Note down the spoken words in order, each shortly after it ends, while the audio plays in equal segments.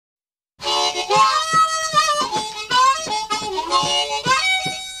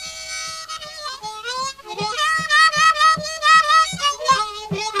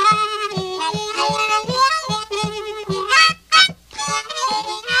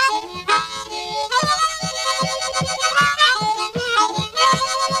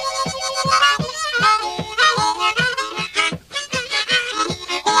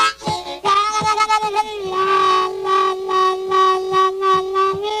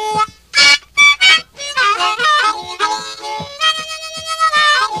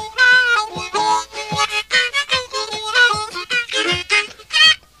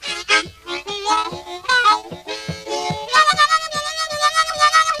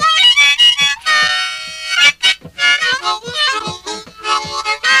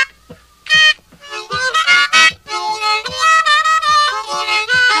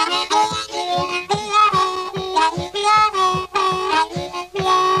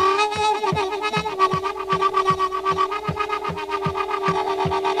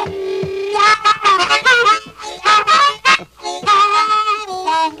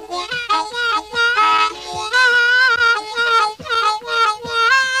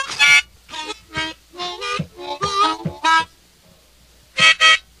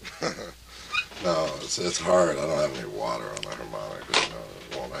it's hard. I don't have any water on the harmonica. You know,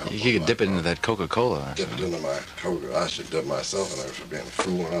 it won't help. You could dip it into that Coca-Cola. Dip it into my Coca. I should dip myself in there for being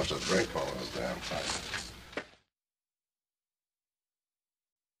fool enough to drink all those damn things.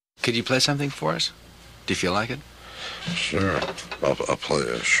 Could you play something for us? Do you feel like it? Sure. I'll play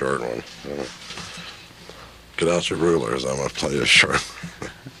a short one. Get out your rulers. I'm going to play a short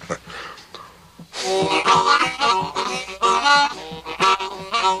one.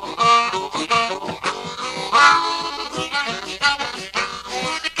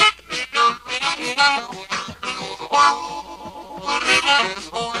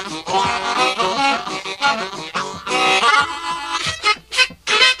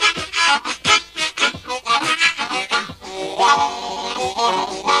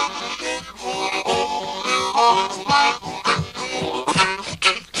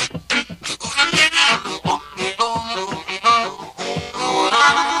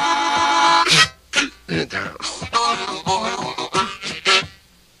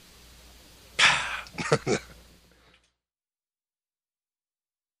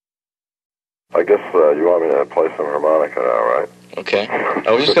 I guess you want me to play some harmonica now, right? Okay.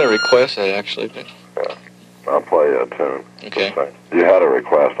 I was just going to request that, actually. But... Yeah. I'll play a tune. Okay. You had a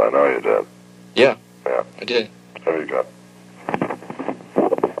request, I know you did. Yeah. Yeah. I did. There you go.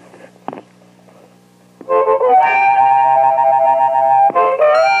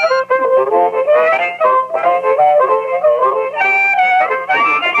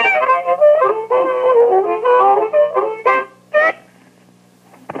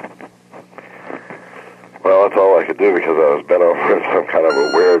 Well, that's all I could do because I was bent over in some kind of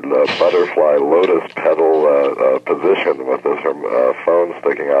a weird butterfly lotus petal position with this phone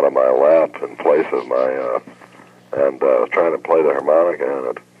sticking out of my lap in place of my, and I was trying to play the harmonica in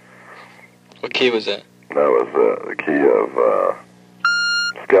it. What key was that? That was the key of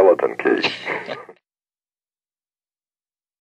skeleton key.